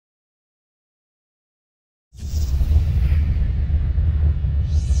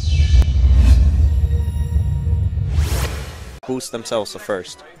boost themselves to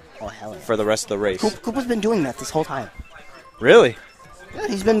first. Oh, hell yeah. For the rest of the race. Koopa's been doing that this whole time. Really? Yeah,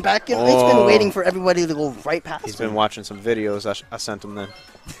 he's been back in. He's been waiting for everybody to go right past He's him. been watching some videos I sent him then.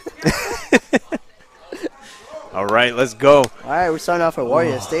 All right, let's go. All right, we're starting off at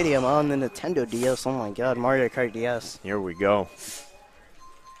Wario Stadium on the Nintendo DS. Oh, my God. Mario Kart DS. Here we go.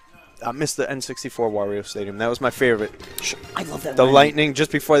 I missed the N64 Wario Stadium. That was my favorite. I love that. The lightning,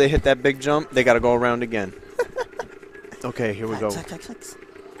 just before they hit that big jump, they got to go around again. Okay, here we go.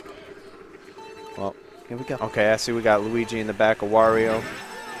 Well, here we go. Okay, I see we got Luigi in the back of Wario.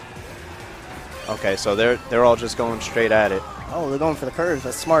 Okay, so they're all just going straight at it. Oh, they're going for the curves.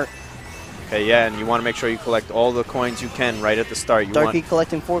 That's smart. Okay, yeah, and you want to make sure you collect all the coins you can right at the start. Darky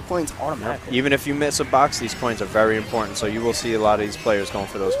collecting 4 coins automatically. Even if you miss a box, these coins are very important, so you will see a lot of these players going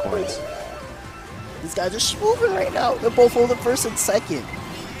for those coins. These guys are swooping right now. They're both holding first and second.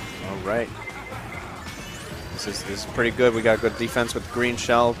 All right. This is pretty good. We got good defense with green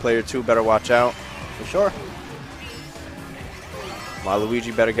shell. Player 2 better watch out. For sure. While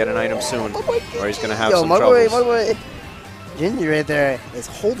Luigi better get an item soon, or he's going to have some troubles. troubles. Ginja right there is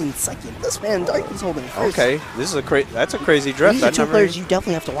holding second. This man, Darky's holding first. Okay, this is that's a crazy drift. These are two players you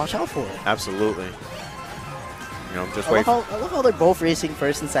definitely have to watch out for. Absolutely. You know, just wait. I love how they're both racing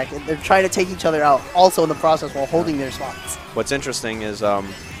first and second. They're trying to take each other out, also in the process while holding their spots. What's interesting is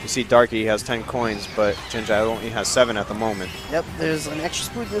you see Darky has 10 coins, but Ginja only has 7 at the moment. Yep, there's an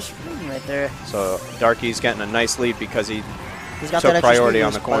extra spoon right there. So Darky's getting a nice lead because he's got took that priority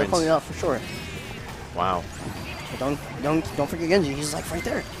on the coins. For sure. Wow. But don't forget Ginja. He's like right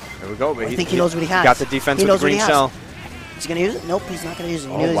there. There we go. But I think he knows what he has. Got the defense with the green shell. He's gonna use it? Nope, he's not gonna use it.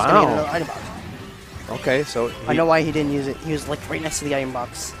 He Oh, knew he was gonna get another item box. Okay, so I know why he didn't use it. He was like right next to the item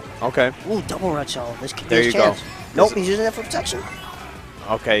box. Okay. Ooh, double Rochelle. There you chance. go. Nope, he's using it for protection.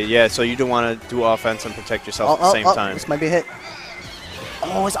 Okay, yeah. So you do want to do offense and protect yourself at the same time. This might be a hit.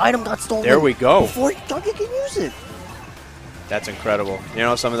 Oh, his item got stolen. There we go. Before Darky can use it. That's incredible. You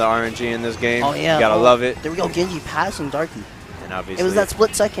know some of the RNG in this game? Oh, yeah. You gotta love it. There we go, Ginja passing Darky. And obviously, it was that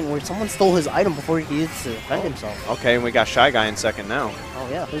split second where someone stole his item before he could use it to defend himself. Okay, and we got Shy Guy in second now. Oh,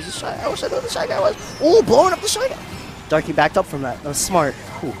 yeah. Who's the Shy Guy? I wish I knew who the Shy Guy was. Oh, blowing up the Shy Guy. Darky backed up from that. That was smart.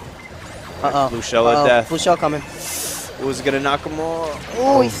 Uh-oh. Blue shell of death. Blue shell coming. Was it gonna knock him off?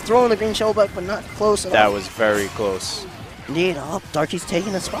 Oh, he's throwing the green shell back, but not close enough. That was very close. Indeed. Oh, Darky's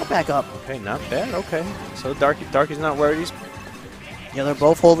taking the spot back up. Okay, not bad. Okay. So Darky's not worried. He's... Yeah, they're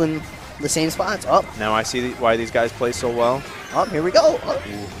both holding the same spots. Up. Now I see why these guys play so well. Up, here we go.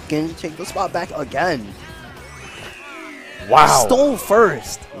 Ginja take the spot back again. Wow. Stole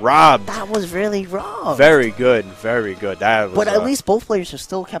first. Robbed. That was really robbed. Very good. Very good. That was. But at least both players have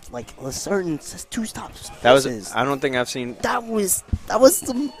still kept like a certain 2 stops. That was. I don't think I've seen. That was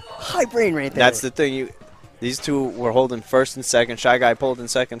some high brain right there. That's the thing. These two were holding first and second. Shy Guy pulled in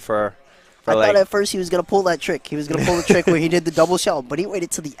second for I thought at first he was going to pull that trick. He was going to pull the trick where he did the double shell, but he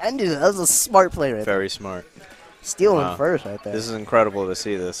waited to the end of it. That was a smart play right there. Very smart. Stealing first right there. This is incredible to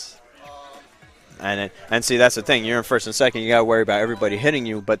see this. And see, that's the thing. You're in first and second. You got to worry about everybody hitting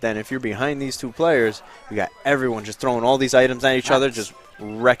you. But then if you're behind these two players, you got everyone just throwing all these items at each other, just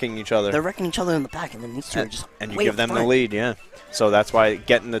wrecking each other. They're wrecking each other in the back, and then these two are just and you give them the lead, yeah. So that's why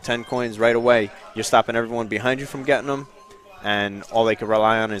getting the 10 coins right away, you're stopping everyone behind you from getting them. And all they can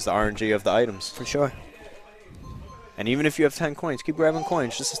rely on is the RNG of the items. For sure. And even if you have 10 coins, keep grabbing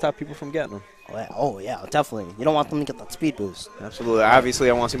coins just to stop people from getting them. Oh, yeah, definitely. You don't want them to get that speed boost. Absolutely.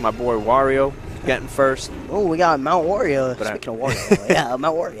 Obviously, I want to see my boy Wario getting first. Oh, we got Mount Wario. Speaking of Wario, yeah,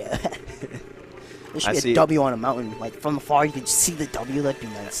 Mount Wario. There should be a W on a mountain. Like, from afar, you could see the W. That'd be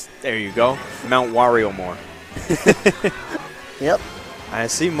nice. There you go. Mount Wario more. Yep. I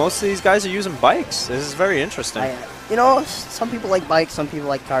see most of these guys are using bikes. This is very interesting. You know, some people like bikes, some people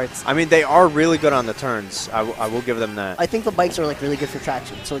like karts. I mean, they are really good on the turns. I will give them that. I think the bikes are like really good for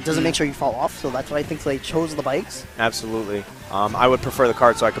traction, so it doesn't make sure you fall off. So that's why I think they chose the bikes. Absolutely. I would prefer the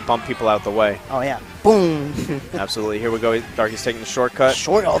kart so I could bump people out the way. Oh yeah, boom. Absolutely. Here we go. Darky's taking the shortcut.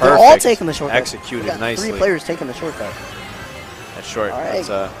 They're all taking the shortcut. Executed nicely. 3 players taking the shortcut. That's short. Right.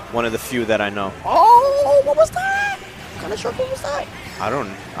 That's one of the few that I know. Oh, what was that? What kind of shortcut was that?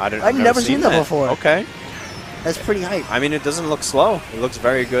 I've never seen that before. Okay. That's pretty hype. I mean, it doesn't look slow. It looks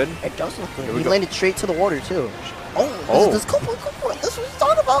very good. It does look good. He landed straight to the water, too. This Koopa. This is what he's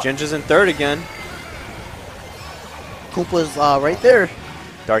talking about. Ginja's in third again. Koopa's right there.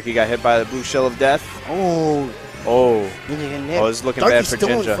 Darky got hit by the blue shell of death. Oh, this is looking bad for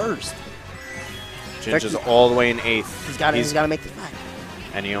Ginja. First. Ginja's all the way in 8th. He's got to make the back.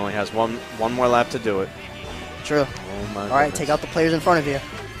 And he only has one more lap to do it. True. Oh my All right, take out the players in front of you.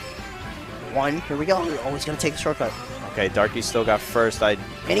 1, here we go. You're always going to take the shortcut. Okay, Darky still got first. And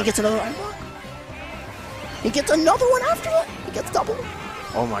he gets another iron block. He gets another one after it. He gets double.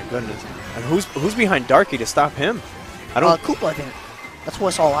 Oh my goodness. And who's behind Darky to stop him? I don't. Koopa, I think. That's what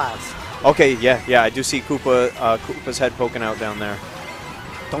I saw last. Okay, yeah, I do see Koopa's head poking out down there.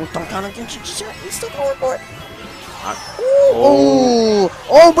 Don't count on Ginja. He's still going for it.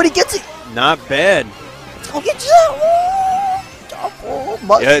 But he gets it. Not bad. Oh, get that. Double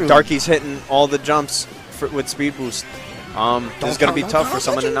mushroom. Yeah, Darky's hitting all the jumps with speed boost. This is gonna be tough for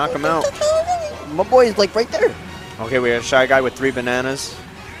someone to knock him out. My boy is like right there. Okay, we have a Shy Guy with 3 bananas.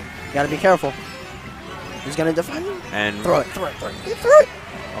 You gotta be careful. He's gonna defend you. And throw it. He threw it.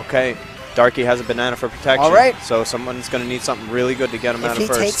 Okay, Darky has a banana for protection. All right. So someone's gonna need something really good to get him out of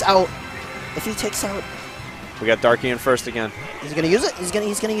first. If he takes out. We got Darky in first again. He's gonna use it. He's gonna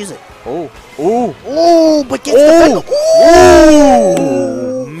use it. But gets the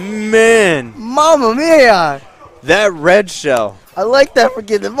man. Mamma mia. That red shell. I like that for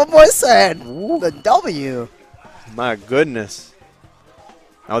getting my boy said. The W. My goodness.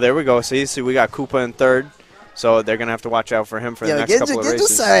 Oh, there we go. See, we got Koopa in third. So they're going to have to watch out for him for the next couple of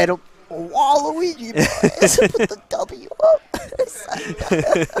races. Side. Waluigi. Put the W up. Put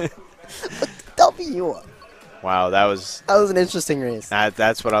the W up. Wow, that was an interesting race.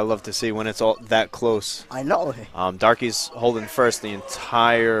 That's what I love to see when it's all that close. I know. Darky's holding first the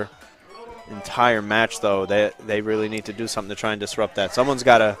entire match, though. They really need to do something to try and disrupt that. Someone's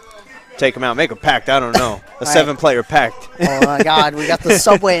got to take him out. Make a pact. I don't know. A 7-player pact. Oh, my God. We got the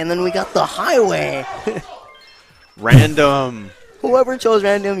subway, and then we got the highway. Random. Whoever chose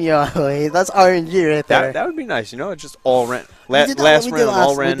random, that's RNG right there. That would be nice. It's just all random. Last random,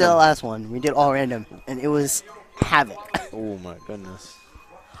 all random. We did the last one. We did all random, and it was havoc. Oh, my goodness.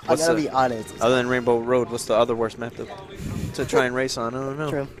 I gotta be honest. Other than Rainbow Road, what's the other worst map to try and race on? I don't know.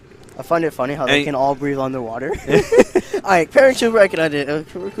 True. I find it funny how they can all breathe underwater. All right, paratrooper, I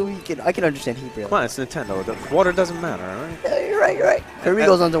can understand Hebrew. Come on, it's Nintendo. The water doesn't matter, all right? Yeah, you're right. Kirby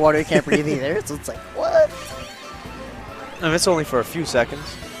goes underwater, he can't breathe either. So it's like, what? And it's only for a few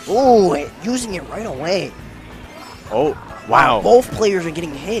seconds. Oh, using it right away. Oh, wow. Both players are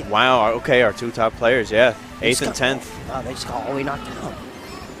getting hit. Wow, okay, our 2 top players, yeah. 8th and 10th. Wow, they just got all the way knocked down.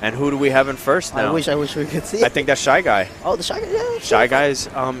 And who do we have in first now? I wish we could see it. I think that's Shy Guy. Oh, the Shy Guy, yeah. Shy Guy's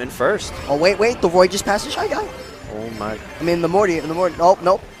in first. Oh, wait, the Roy just passed the Shy Guy. Oh, my. I mean, the Morty.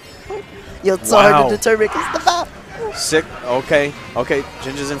 Nope. It's so hard to determine because the map. Sick. Okay.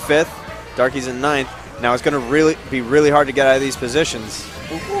 Ginja's in 5th. Darky's in 9th. Now it's going to be really hard to get out of these positions.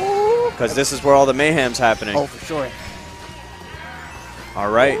 Because this is where all the mayhem's happening. Oh, for sure.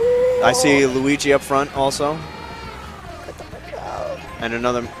 All right. I see Luigi up front also. And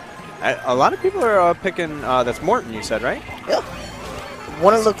another. A lot of people are picking. That's Morton, you said, right? Yeah.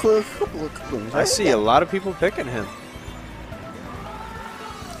 One of the cool. I see a lot of people picking him.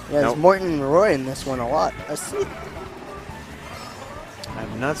 Yeah, there's Morton and Roy in this one a lot. I see. I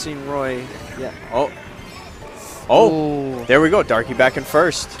have not seen Roy yet. Oh, there we go. Darky back in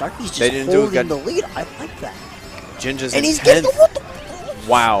first. Darky's just holding the lead. I like that. Ginja's in 10th.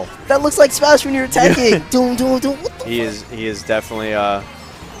 Wow. That looks like Smash when you're attacking. He is definitely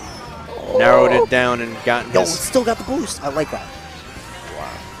narrowed it down and gotten his... still got the boost. I like that.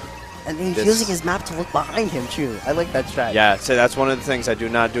 Wow. And he's using his map to look behind him, too. I like that strat. Yeah, so that's one of the things I do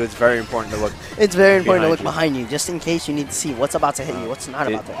not do. It's very important to look It's very important to look behind you, just in case you need to see what's about to hit you, what's not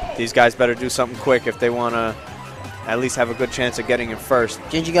about to hit you. These guys better do something quick if they want to at least have a good chance of getting in first.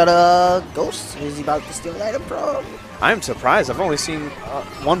 Ginja got a ghost. Is he about to steal an item from? I'm surprised. I've only seen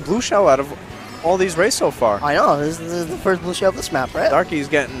one blue shell out of all these races so far. I know. This is the first blue shell of this map, right? Darky's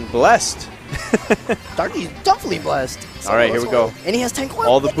getting blessed. Darky's definitely blessed. All right, here we go. And he has 10 coins.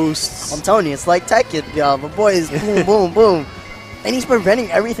 All the boosts. I'm telling you, it's like Tekken. My boy is boom, boom, boom. And he's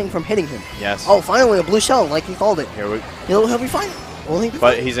preventing everything from hitting him. Yes. Oh, finally a blue shell, like he called it. He'll be fine.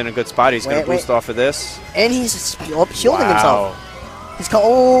 But he's in a good spot. He's going to boost off of this. And he's shielding himself. He's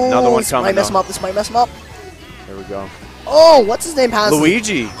another one coming. This might mess him up. Here we go. Oh, what's his name? Passed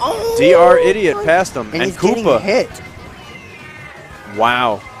Luigi. DR Idiot passed him. And he's Koopa. Hit.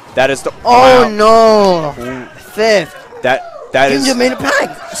 Wow. That is the... Oh, no. 5th. That is... Ginja made a pack.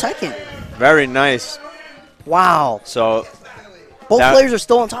 2nd. Very nice. Wow. So... Both players are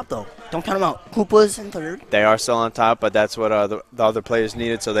still on top, though. Don't count them out. Koopa's in 3rd. They are still on top, but that's what the other players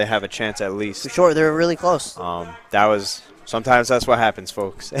needed, so they have a chance at least. For sure, they're really close. Sometimes that's what happens,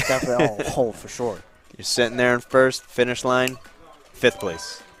 folks. Definitely. For sure. You're sitting there in first, finish line, 5th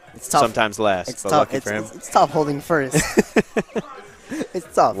place. It's tough. Sometimes last, it's but tough. lucky for him. It's tough holding first.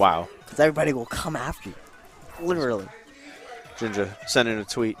 It's tough. Wow. Because everybody will come after you. Literally. Ginja sending a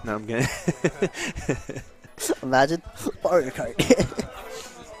tweet. No, I'm kidding. Imagine Mario Kart.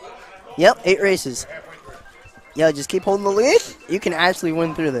 Yep, 8 races. Yeah, just keep holding the lead. You can actually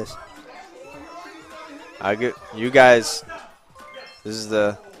win through this. I get you guys. This is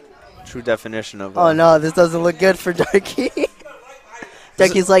the true definition of. Oh no, this doesn't look good for Darky.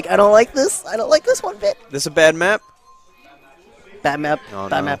 Darky's like, I don't like this. I don't like this one bit. This a bad map? Bad map. Oh,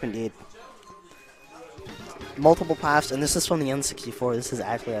 bad no. map indeed. Multiple paths, and this is from the N64. This is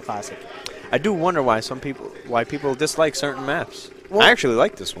actually a classic. I do wonder why people dislike certain maps. Well, I actually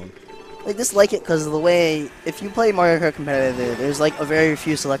like this one. I dislike it because of the way, if you play Mario Kart competitively, there's like a very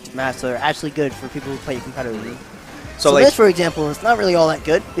few selected maps that are actually good for people who play competitively. So like this, for example, is not really all that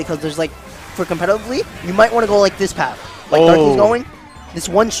good because there's like, for competitively, you might want to go like this path. Like Darky's going. This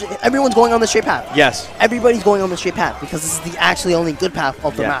one, everyone's going on the straight path. Yes. Everybody's going on the straight path because this is the actually only good path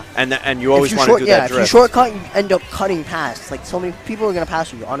of the map. And you always want to do that drift. If you shortcut, you end up cutting past. Like, so many people are going to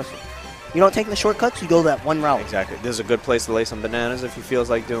pass you, honestly. You don't take the shortcuts, you go that one route. Exactly. This is a good place to lay some bananas if he feels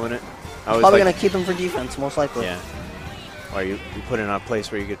like doing it. Probably going to keep him for defense, most likely. Yeah. Or you put it in a place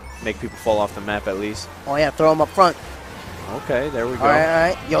where you could make people fall off the map at least. Oh, yeah, throw him up front. Okay, there we go. All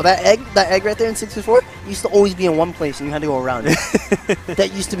right. Yo, that egg right there in 64 used to always be in one place, and you had to go around it.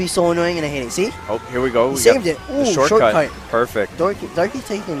 That used to be so annoying, and I hate it. See? Oh, here we go. We saved it. Ooh, shortcut. Perfect. Darky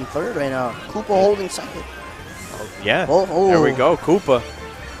taking third right now. Koopa holding second. Oh, yeah. Oh. There we go. Koopa.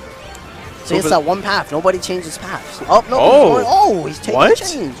 So it's that one path. Nobody changes paths. Oh, no. Oh. He's taking a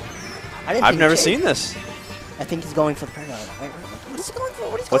change. I've never seen this. I think he's going for the paragon. What is he going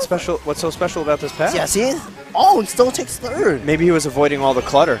for? What's so special about this path? Yeah, see? Oh, he still takes third. Maybe he was avoiding all the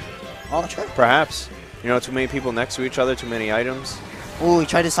clutter. Oh, sure. Perhaps. You know, too many people next to each other, too many items. Oh, he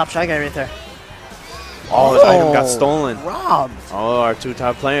tried to stop Shy Guy right there. Oh, his item got stolen. Robbed. Oh, our two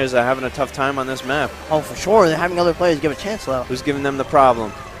top players are having a tough time on this map. Oh, for sure. They're having other players give a chance, though. Who's giving them the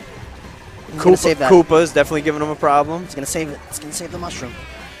problem? Koopa is definitely giving them a problem. It's going to save it. It's going to save the mushroom.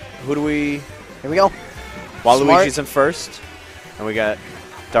 Who do we... Here we go. Waluigi's in first. And we got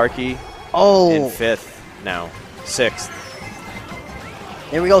Darky in fifth now. Sixth.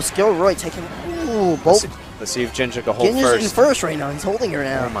 There we go. SkilledRoy taking... Ooh, both. Let's see if Ginja can hold Ginja's first. in first right now. He's holding her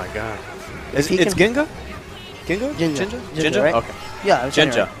now. Oh, my God. It's Ginga? Ginja? Right? Okay. Yeah,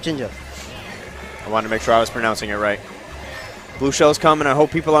 Ginja. Right. Ginja. I wanted to make sure I was pronouncing it right. Blue shell's coming. I hope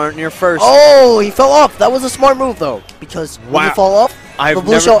people aren't near first. Oh, he fell off. That was a smart move, though, because when you fall off, the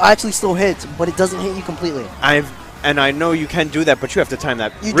blue shell actually still hits, but it doesn't hit you completely. And I know you can do that, but you have to time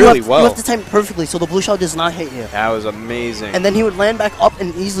that really well. You have to time it perfectly, so the blue shell does not hit you. That was amazing. And then he would land back up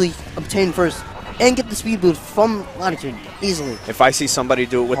and easily obtain first, and get the speed boost from latitude easily. If I see somebody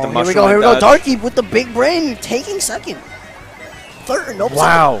do it with the mushroom, here we go. Darky with the big brain taking second. Third, nope.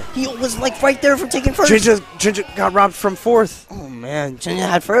 Wow. Second. He was like right there from taking first. Ginja got robbed from fourth. Oh man, Ginja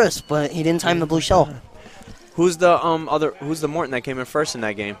had first, but he didn't time the blue shell. Who's the Who's the Morton that came in first in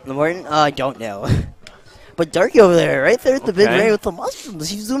that game? The Morton? I don't know. But Darky over there, right there at the big brain with the mushrooms.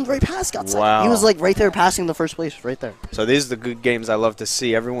 He was doing right past. Wow. He was like right there passing the first place, right there. So these are the good games I love to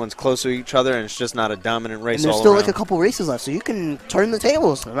see. Everyone's close to each other, and it's just not a dominant race. And there's still like a couple races left, so you can turn the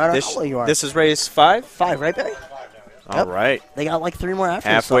tables no matter how low you are. This is race 5? 5, right, Barry? All right. They got like 3 more after.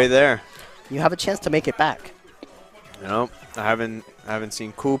 Halfway there. You have a chance to make it back. Nope. I haven't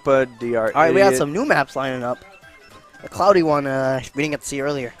seen Koopa, DR. All right, we got some new maps lining up. The cloudy one we didn't get to see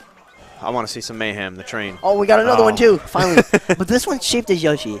earlier. I want to see some mayhem, the train. Oh, we got another one too, finally. But this one's shaped as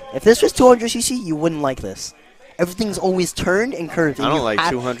Yoshi. If this was 200cc, you wouldn't like this. Everything's always turned and curved. And I don't like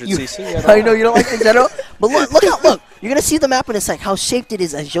 200cc at all. I know you don't like it in general. But look. You're going to see the map in a sec, how shaped it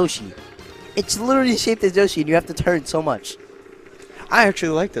is as Yoshi. It's literally shaped as Yoshi, and you have to turn so much. I actually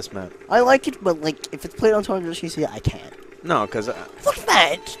like this map. I like it, but like if it's played on 200cc, I can't. No, because... Look at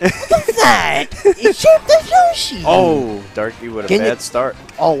that! Look at that! It's shaped as Yoshi! Oh, Darky with a bad start.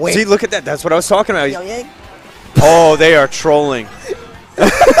 Oh, wait. See, look at that. That's what I was talking about. Yeah. Oh, they are trolling.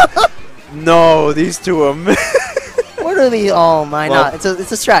 No, these two are... What are these? Oh, my God. It's a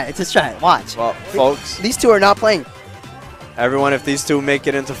strat. It's a strat. Watch. Well, folks... These two are not playing. Everyone, if these two make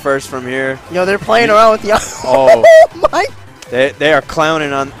it into first from here... Yo, they're playing around with the... Oh. My... They are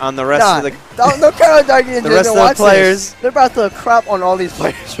clowning on the rest of the... Don't count on Darky and the rest of the players. They're about to crap on all these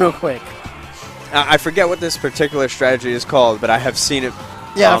players real quick. I forget what this particular strategy is called, but I have seen it.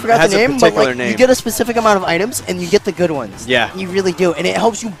 Yeah, I forgot the name, but like, name. You get a specific amount of items, and you get the good ones. Yeah. You really do, and it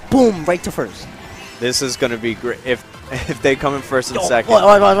helps you, boom, right to first. This is going to be great. If they come in first and second,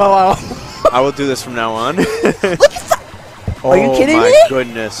 wow. I will do this from now on. Look at that! Are you kidding me? Oh, my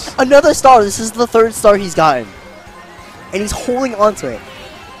goodness. Another star. This is the 3rd star he's gotten. And he's holding on to it.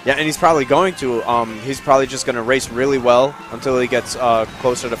 Yeah, and he's probably going to. He's probably just going to race really well until he gets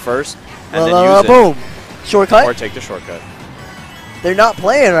closer to first, and then use boom. it. Shortcut? Or take the shortcut. They're not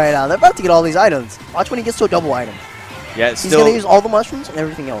playing right now. They're about to get all these items. Watch when he gets to a double item. Yeah, it's He's going to use all the mushrooms and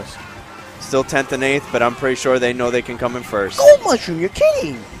everything else. Still 10th and 8th, but I'm pretty sure they know they can come in first. Gold mushroom, you're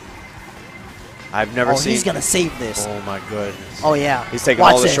kidding. I've never seen. He's going to save this. Oh, my goodness. Oh, yeah. He's taking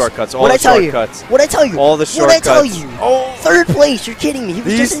Watch all the this. shortcuts. All What'd the I tell shortcuts. You? What'd I tell you? All the shortcuts. What'd I tell you? Oh. 3rd place. You're kidding me. He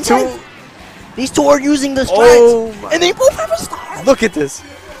was just in 10th. These two are using the strats. Oh, and they both have a star. Look at this.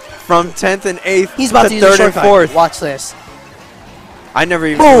 From 10th and 8th he's about to use 3rd the shortcut. and 4th. Watch this. I never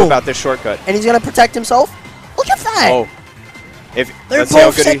even knew about this shortcut. And he's going to protect himself. Look at that. Oh. They're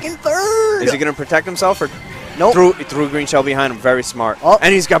both 2nd, 3rd. Is he going to protect himself or? Nope. Threw green shell behind him. Very smart. Oh.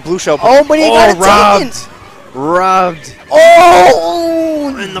 And he's got blue shell. Oh, but he got it taken. Robbed.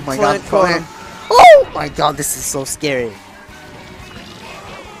 Oh! In the my God. Oh my God, this is so scary.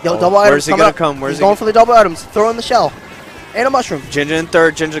 Yo, double items. Where's he going to come? He's going for the double items. Throw in the shell. And a mushroom. Ginja in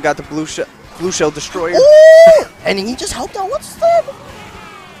 3rd. Ginja got the blue shell destroyer. Ooh! And he just helped out. What's that?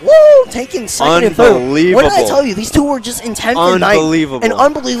 Woo! Taking 2nd and 3rd. Unbelievable. What did I tell you? These two were just in 10th and 9th. Unbelievable. And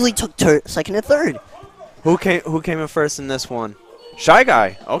unbelievably took 2nd and 3rd. Who came in first in this one? Shy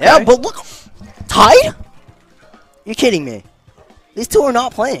Guy. Okay. Yeah, but look. Tied? You're kidding me. These two are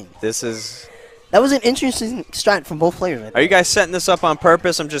not playing. That was an interesting strat from both players. Are you guys setting this up on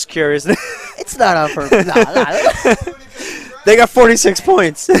purpose? I'm just curious. It's not on purpose. Nah. They got 46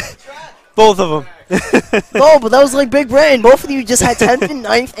 points. Both of them. No, but that was like big brain. Both of you just had 10th and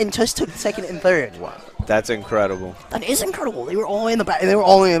 9th and just took 2nd and 3rd. Wow. That's incredible. That is incredible. They were all in the back. They were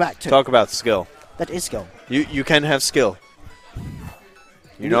all in the back, too. Talk about skill. That is skill. You can have skill.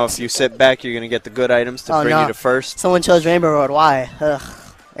 You know, if you sit back, you're going to get the good items to bring you to first. Someone chose Rainbow Road. Why? Ugh.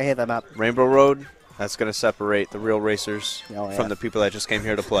 I hate that map. Rainbow Road, that's going to separate the real racers from the people that just came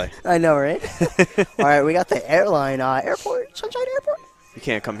here to play. I know, right? All right, we got the airline airport, Sunshine Airport. You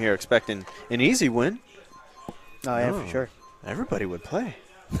can't come here expecting an easy win. Oh, yeah, for sure. Everybody would play.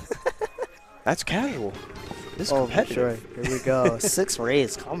 That's casual. This is competitive. Sure. Here we go. 6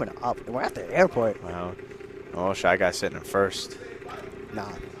 rays coming up. We're at the airport. Wow. Oh, Shy Guy sitting in first.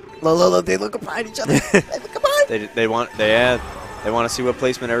 Nah. Look, they look behind each other. They look behind. They want to see what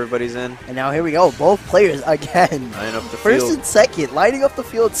placement everybody's in. And now here we go. Both players again. Lining up the First field. and second, lining up the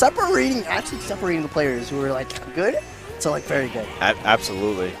field, separating the players who were like good to like very good.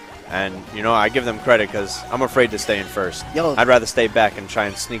 Absolutely. And, you know, I give them credit because I'm afraid to stay in first. I'd rather stay back and try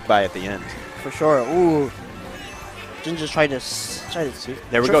and sneak by at the end. For sure. Ooh. Ginja's trying to see.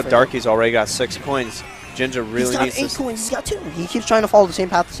 There we go. Darky's already got 6 coins. Ginja really needs to... He's got 8 coins. He's got 2. He keeps trying to follow the same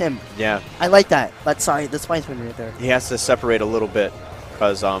path as him. Yeah. I like that. That's spice win right there. He has to separate a little bit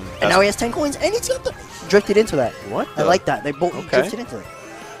because... and now he has 10 coins and he's got drifted into that. What? I like that. They both drifted into it.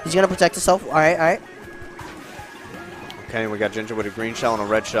 He's going to protect himself. All right. Okay, we got Ginja with a green shell and a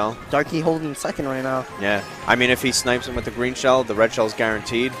red shell. Darky holding 2nd right now. Yeah. I mean, if he snipes him with the green shell, the red shell's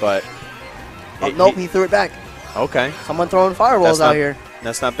guaranteed, but... Nope, he threw it back. Okay. Someone throwing fireballs out here.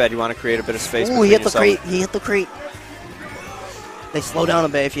 That's not bad. You want to create a bit of space. Ooh, he hit the crate. He hit the crate. They slow down a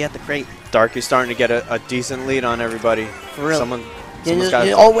bit if you hit the crate. Darky's starting to get a decent lead on everybody. For real. Someone's got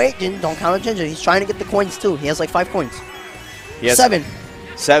oh, wait. Don't count on Ginja. He's trying to get the coins, too. He has like 5 coins. He has 7.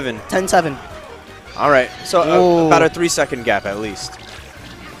 10-7. All right. So about a 3-second gap at least.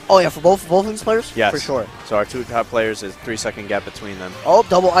 Oh, yeah, for both of these players? Yes. For sure. So our 2 top players is 3-second gap between them. Oh,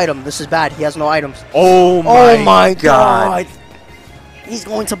 double item. This is bad. He has no items. Oh, my God. He's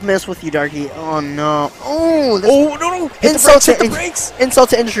going to miss with you, Darky. Oh, no. Oh, no. Insult to brakes. Insult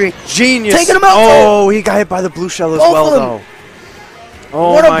to industry. Genius. Taking him out. Oh, he got hit by the blue shell as well, though.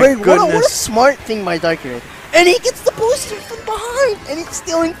 Oh, what a my goodness. What a smart thing by Darky. And he gets the booster from behind. And he's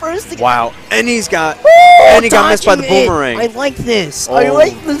stealing first again. Wow. And he got missed by the boomerang. I like this. I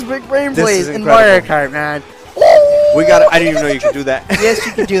like this big brain plays in Mario Kart, man. I didn't even know you could do that. Yes,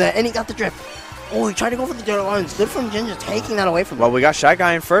 you can do that. And he got the drift. Oh, he tried to go for the dirt lines. Good from Ginja taking that away from him. Well, we got Shy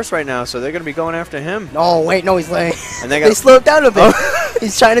Guy in first right now, so they're going to be going after him. No, wait, no, he's late. And they slowed down a bit.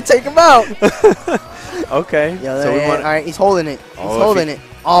 He's trying to take him out. Okay. Yeah, so all right, he's holding it. He's holding it.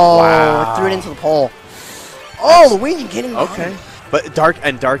 Oh, wow. Threw it into the pole. Oh, Luigi getting okay. But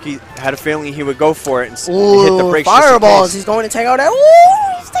Darky had a feeling he would go for it and hit the brakes. Fireballs. He's going to take out that.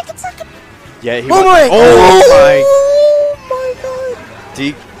 Ooh, he's taking 2nd. Yeah, he boomerang. Oh my God.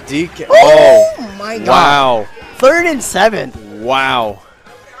 DK. Oh my God. Wow. 3rd and 7th. Wow.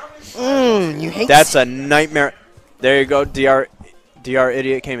 You hate. That's a nightmare. There you go. DR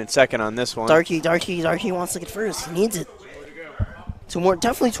Idiot came in 2nd on this one. Darky wants to get first. He needs it.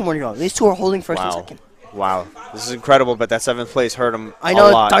 Definitely 2 more to go. These 2 are holding first and 2nd. Wow. This is incredible, but that 7th place hurt him I know,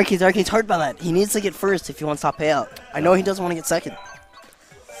 a lot. Darky's hurt by that. He needs to get first if he wants top payout. I know he doesn't want to get 2nd.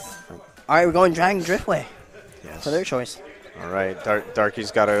 All right, we're going Dragon Driftway Yes. for their choice. All right,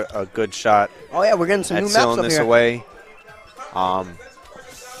 Darky's got a good shot. Oh yeah, we're getting some new maps sealing up this here. away.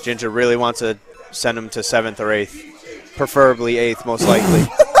 Ginja really wants to send him to 7th or 8th, preferably 8th, most likely.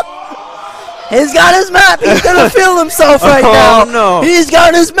 He's got his map. He's gonna feel himself right now. Oh no! He's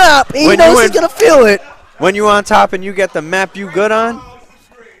got his map. He knows he's gonna feel it. When you on top and you get the map you good on,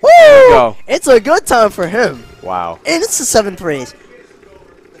 woo! There you go. It's a good time for him. Wow. And it's the 7th race.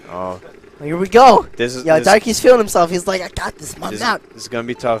 Oh. Here we go. This Darky's feeling himself. He's like, I got this. My map. This is gonna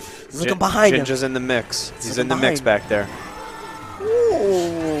be tough. He's looking behind him. Ginja's in the mix. He's in the mix back there.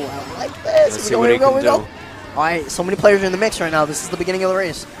 Ooh, I like this. Let's see what he can do. All right, so many players are in the mix right now. This is the beginning of the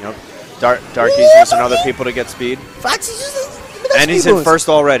race. Yep. Darky's using other people to get speed. Fox, he's using and he's in first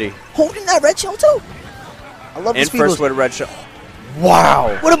already. Holding that red shell too. I love the speed first boost. with a red shell.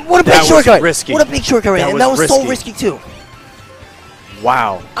 Wow. What a big shortcut. Risky. What a big shortcut right. And that was so risky too.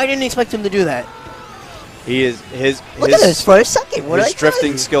 Wow. I didn't expect him to do that. He is Look at this for a second. His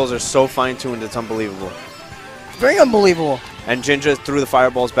drifting skills are so fine-tuned, it's unbelievable. Very unbelievable. And Ginja threw the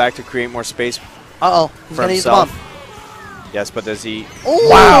fireballs back to create more space. Uh-oh. He's going to use the bomb. Yes, but does he... Ooh,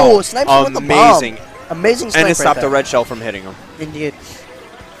 wow! Snipes him with the bomb. Amazing snipe. And it stopped the red shell from hitting him. Indeed.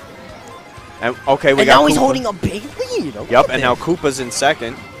 And, okay, we and got now he's Koopa. Holding a big lead. Yep, and now Koopa's in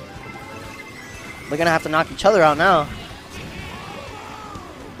second. We're going to have to knock each other out now.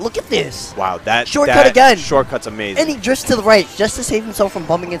 Look at this. Wow, that shortcut again. Shortcut's amazing. And he drifts to the right just to save himself from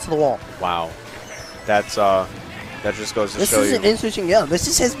bumping into the wall. Wow. That's that just goes to show you. This is an interesting, yeah. This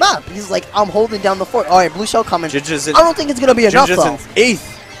is his map. He's like, I'm holding down the fort. All right, blue shell coming. Ginja's in, I don't think it's gonna be enough though. Ginja's in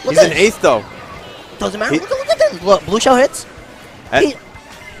 8th. He's in 8th though. Doesn't matter. Look at this. Look, blue shell hits.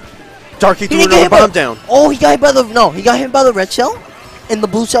 Darky threw another bomb down. Oh, he got hit by he got hit by the red shell, and the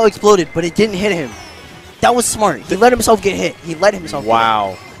blue shell exploded, but it didn't hit him. That was smart. He let himself get hit. He let himself. Wow.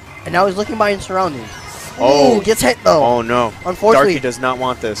 Get hit. And now he's looking by his surroundings. Oh, ooh, gets hit though. Oh no. Unfortunately, Darky does not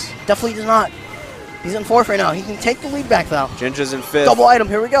want this. Definitely does not. He's in 4th right now. He can take the lead back though. Ginja's in 5th. Double item.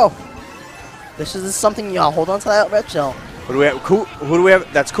 Here we go. This is something. Y'all hold on to that red shell. Who do we have? Who do we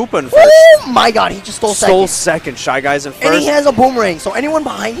have? That's Koopa in 1st. Oh my God! He just stole second. Stole second. Shy Guy's in 1st. And he has a boomerang, so anyone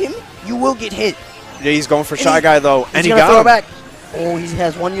behind him, you will get hit. Yeah, he's going for Shy Guy though, and he got throw him. It back. Oh, he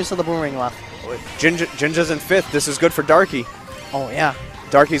has one use of the boomerang left. Ginja's in 5th. This is good for Darky. Oh yeah.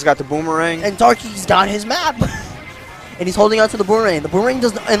 Darky's got the boomerang. And Darky's got his map. And he's holding on to the boomerang. The boomerang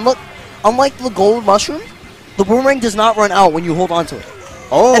does not, and look, unlike the gold mushroom, the boomerang does not run out when you hold on to it.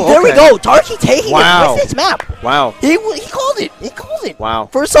 Oh, and there we go. Darky taking it with his map. Wow. He called it. He called it. Wow.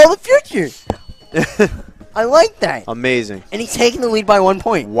 First all the future. I like that. Amazing. And he's taking the lead by 1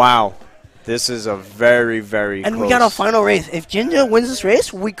 point. Wow. This is a very, very And close. we got a final race. If Ginja wins this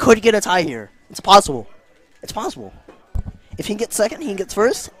race, we could get a tie here. It's possible. It's possible. If he gets second, he gets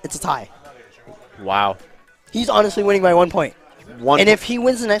first, it's a tie. Wow. He's honestly winning by 1 point. And if he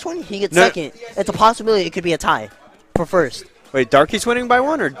wins the next one, he gets second. It's a possibility it could be a tie for first. Wait, Darky's winning by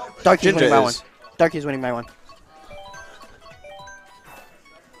 1 or Darky's Ginja winning by 1. is? Darky's winning by 1.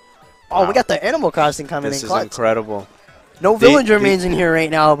 Oh, we got the Animal Crossing coming in. This is clutch. incredible. No villager remains in here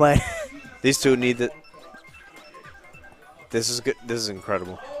right now, but these two need the. This is good. This is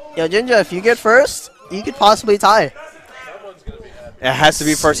incredible. Yo, Ginja, if you get first, you could possibly tie. It has to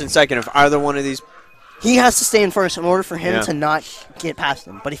be 1st and 2nd. If either one of these, he has to stay in 1st in order for him to not get past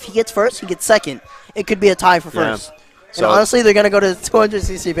him. But if he gets 1st, he gets 2nd. It could be a tie for 1st. Yeah. So and honestly, they're gonna go to the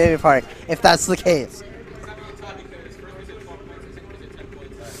 200cc Baby Park if that's the case.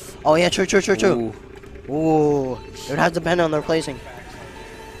 Oh yeah, true. Ooh, it would have to depend on their placing.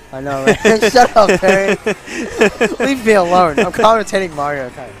 I know, right? Shut up, Perry. Leave me alone. I'm commentating Mario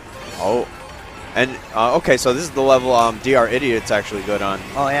Kart. Oh, and okay, so this is the level DR Idiot's actually good on.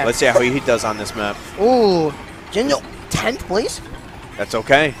 Oh yeah. Let's see how he does on this map. Ooh, Ginja, 10th place. That's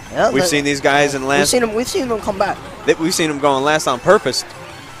okay. Yeah, we've seen these guys in last. We've seen them come back. We've seen them going last on purpose.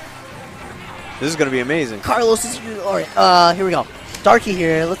 This is gonna be amazing. Carlos is all right. Here we go. Darky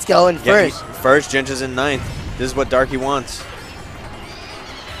here. Let's go in first. First, Ginja's in 9th. This is what Darky wants.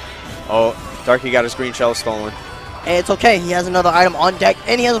 Oh, Darky got his green shell stolen. Hey, it's okay. He has another item on deck,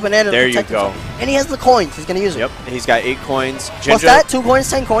 and he has a banana. There you go. And he has the coins. He's gonna use it. Yep. He's got 8 coins. Ginja, plus that, 2 coins,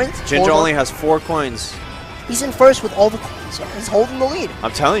 10 coins. Ginja only has 4 coins. He's in first with all the coins. He's holding the lead.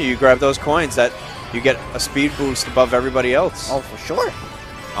 I'm telling you, you grab those coins, that you get a speed boost above everybody else. Oh, for sure.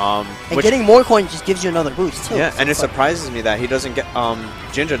 And getting more coins just gives you another boost too. Yeah, and it surprises me that he doesn't get.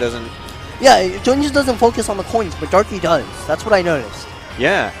 Ginja doesn't. Yeah, Ginja doesn't focus on the coins, but Darky does. That's what I noticed.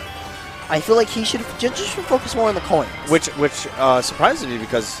 Yeah. I feel like Ginja should focus more on the coins. Which surprises me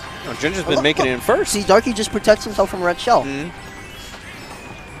because Ginja's been making it in first. See, Darky just protects himself from red shell. Mm-hmm.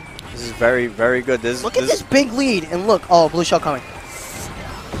 This is very, very good. Look at this big lead, and look. Oh, blue shell coming.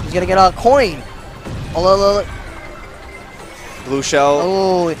 He's gonna get a coin. Oh, look. Blue shell.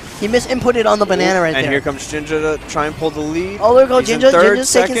 Oh, he misinputted on the banana right there. And here comes Ginja to try and pull the lead. Oh, there goes Ginja.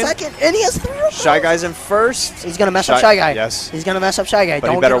 Ginja's taking second. And he has 3. Shy Guy's in first. He's going to mess up Shy Guy. Yes. He's going to mess up Shy Guy.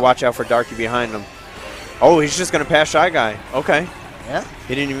 But he better watch out for Darky behind him. Oh, he's just going to pass Shy Guy. Okay. Yeah.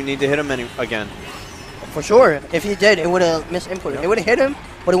 He didn't even need to hit him again. For sure. If he did, it would have misinputted. Yep. It would have hit him,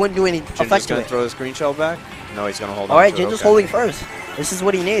 but it wouldn't do any effect to it. Ginja's going to throw his green shell back? No, he's going to hold on. All right, Ginja's holding first. This is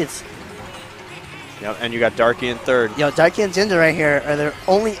what he needs. Yep, and you got Darky in third. Yo, Darky and Ginja right here are their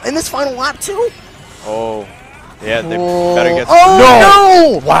only in this final lap too. Oh, yeah, they better get.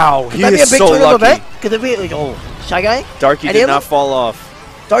 Oh no! Wow, he Could that be a is big so turn of lucky. event? Could it be like, Shy Guy? Darky did not fall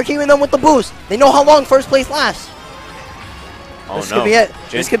off. Darky with them with the boost. They know how long first place lasts. Oh this no! Could be it.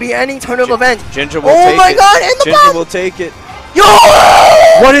 This could be any turn of event. Ginja will take it. Oh my God! And the Ginja will take it. Yo!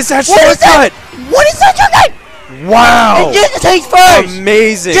 What is that shortcut? What is that shortcut? Wow! And Ginja takes first!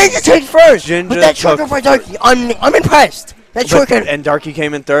 Amazing! Ginja takes first! Ginja but that shortcut for Darky, I'm impressed. That shortcut. And Darky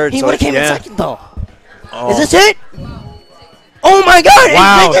came in third. He so would have came in yeah. second though. Oh. Is this it? Oh my God!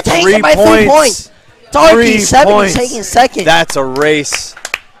 Wow! And Ginja takes it by 3 points. Darky 7 is taking second. That's a race.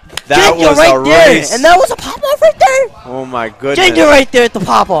 That Ginja was right a race. there. And that was a pop-off right there. Oh my goodness. Ginja right there at the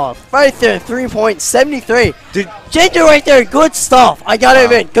pop-off. Right there, 3 points, 73. Dude. Ginja right there, good stuff. I gotta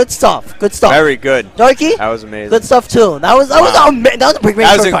admit, good stuff. Good stuff. Very good. Darky? That was amazing. Good stuff too. That was a big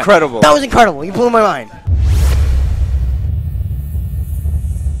That was incredible. That was incredible. You blew my mind.